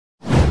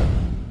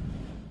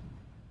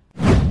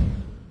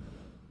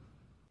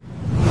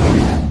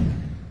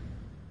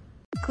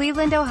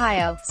Cleveland,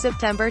 Ohio,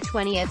 September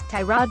 20.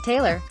 Tyrod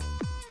Taylor.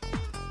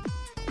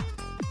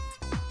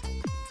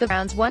 The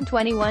Browns won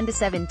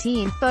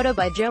 21-17, photo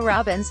by Joe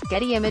Robbins,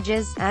 Getty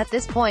Images. At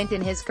this point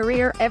in his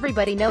career,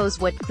 everybody knows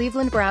what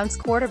Cleveland Browns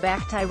quarterback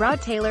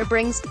Tyrod Taylor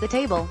brings to the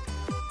table.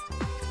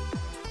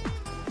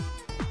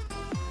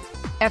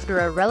 After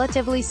a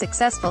relatively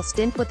successful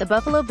stint with the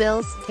Buffalo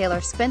Bills,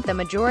 Taylor spent the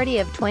majority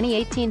of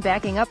 2018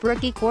 backing up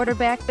rookie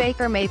quarterback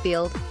Baker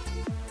Mayfield.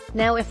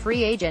 Now a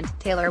free agent,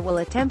 Taylor will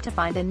attempt to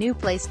find a new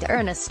place to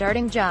earn a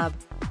starting job.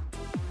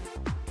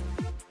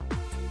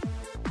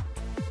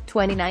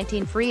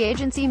 2019 free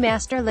agency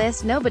master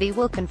list. Nobody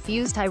will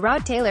confuse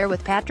Tyrod Taylor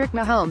with Patrick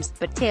Mahomes,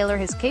 but Taylor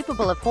is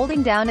capable of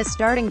holding down a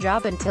starting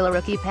job until a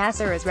rookie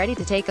passer is ready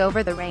to take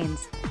over the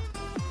reins.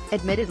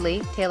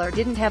 Admittedly, Taylor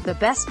didn't have the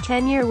best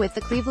tenure with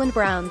the Cleveland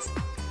Browns.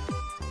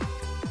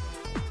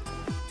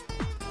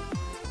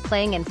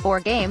 Playing in 4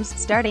 games,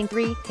 starting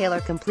 3, Taylor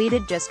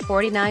completed just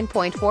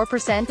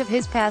 49.4% of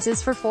his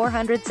passes for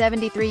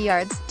 473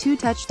 yards, 2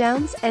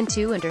 touchdowns, and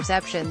 2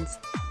 interceptions.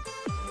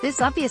 This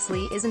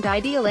obviously isn't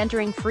ideal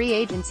entering free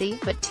agency,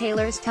 but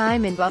Taylor's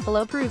time in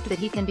Buffalo proved that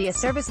he can be a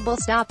serviceable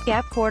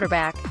stopgap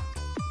quarterback.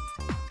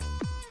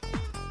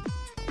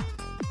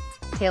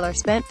 Taylor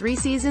spent 3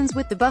 seasons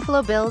with the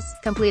Buffalo Bills,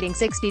 completing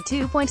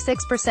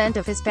 62.6%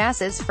 of his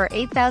passes for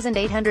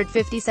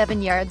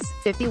 8,857 yards,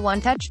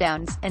 51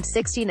 touchdowns, and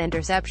 16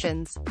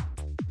 interceptions.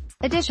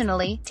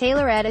 Additionally,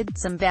 Taylor added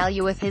some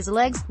value with his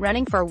legs,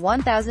 running for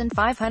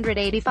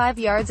 1,585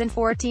 yards and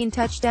 14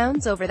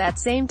 touchdowns over that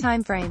same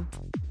time frame.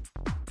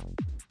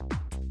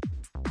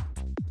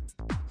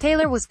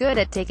 Taylor was good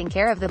at taking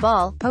care of the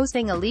ball,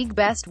 posting a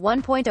league-best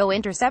 1.0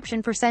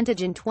 interception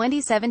percentage in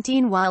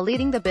 2017 while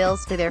leading the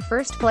Bills to their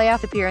first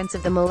playoff appearance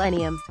of the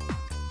millennium.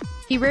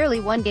 He rarely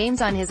won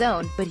games on his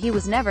own, but he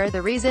was never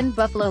the reason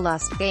Buffalo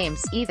lost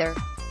games, either.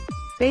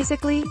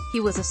 Basically, he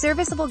was a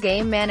serviceable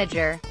game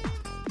manager.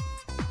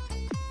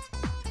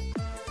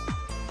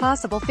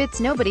 Possible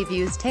fits. Nobody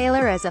views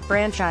Taylor as a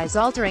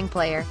franchise-altering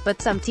player,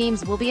 but some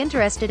teams will be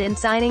interested in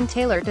signing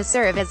Taylor to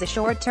serve as a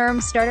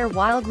short-term starter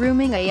while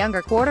grooming a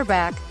younger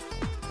quarterback.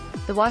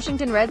 The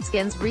Washington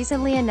Redskins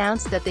recently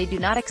announced that they do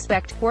not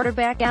expect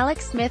quarterback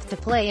Alex Smith to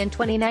play in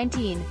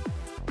 2019.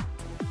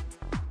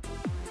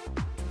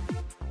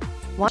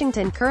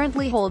 Washington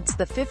currently holds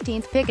the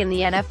 15th pick in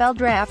the NFL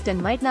draft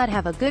and might not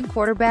have a good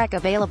quarterback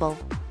available.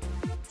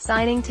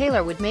 Signing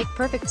Taylor would make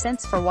perfect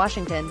sense for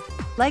Washington.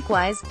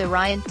 Likewise, the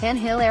Ryan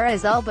Tannehill era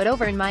is all but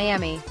over in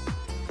Miami.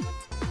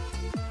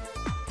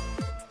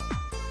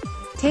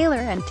 Taylor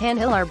and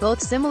Tannehill are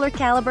both similar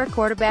caliber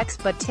quarterbacks,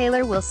 but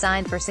Taylor will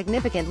sign for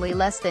significantly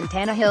less than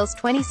Tannehill's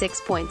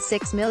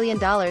 $26.6 million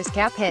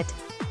cap hit.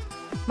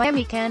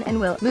 Miami can and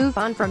will move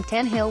on from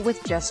Tannehill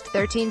with just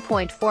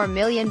 $13.4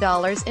 million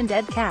in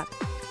dead cap.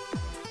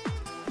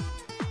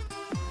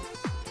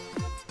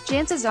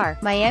 Chances are,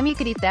 Miami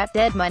could eat that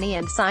dead money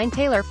and sign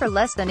Taylor for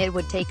less than it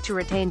would take to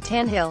retain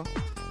Tannehill.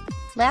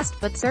 Last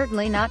but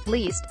certainly not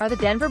least, are the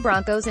Denver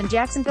Broncos and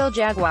Jacksonville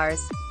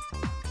Jaguars.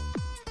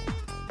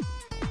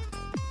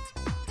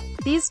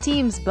 These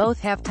teams both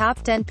have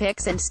top 10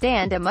 picks and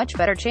stand a much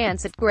better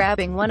chance at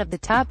grabbing one of the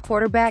top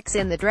quarterbacks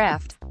in the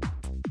draft.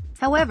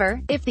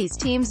 However, if these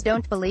teams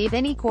don't believe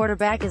any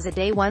quarterback is a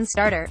day 1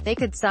 starter, they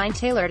could sign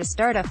Taylor to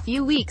start a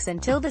few weeks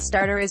until the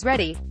starter is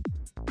ready.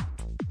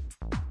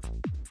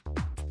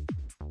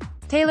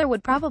 Taylor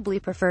would probably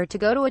prefer to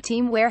go to a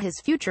team where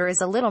his future is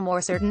a little more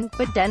certain,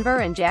 but Denver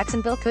and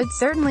Jacksonville could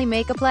certainly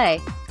make a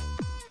play.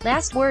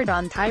 Last word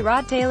on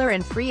Tyrod Taylor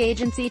and free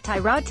agency.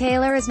 Tyrod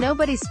Taylor is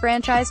nobody's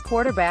franchise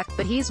quarterback,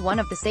 but he's one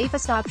of the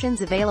safest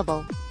options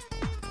available.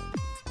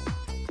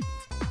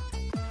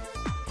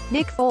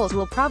 Nick Foles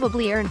will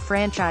probably earn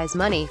franchise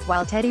money,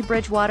 while Teddy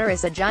Bridgewater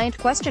is a giant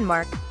question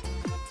mark.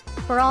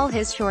 For all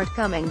his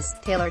shortcomings,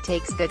 Taylor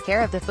takes good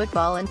care of the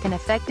football and can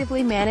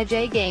effectively manage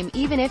a game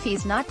even if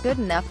he's not good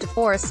enough to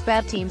force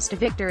bad teams to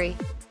victory.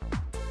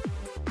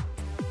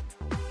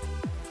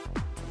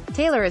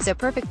 Taylor is a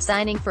perfect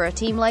signing for a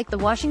team like the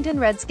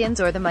Washington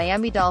Redskins or the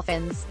Miami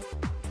Dolphins.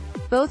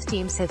 Both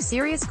teams have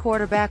serious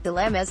quarterback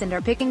dilemmas and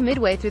are picking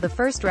midway through the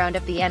first round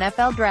of the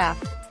NFL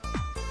draft.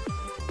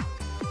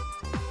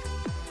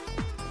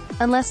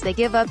 Unless they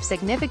give up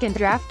significant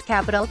draft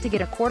capital to get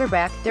a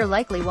quarterback, there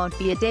likely won't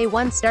be a day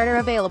 1 starter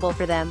available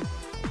for them.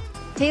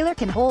 Taylor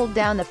can hold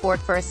down the fort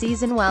for a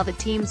season while the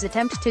teams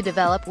attempt to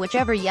develop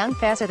whichever young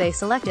passer they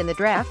select in the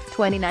draft.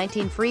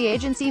 2019 free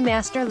agency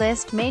master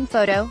list. Main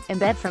photo,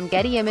 embed from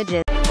Getty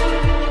Images.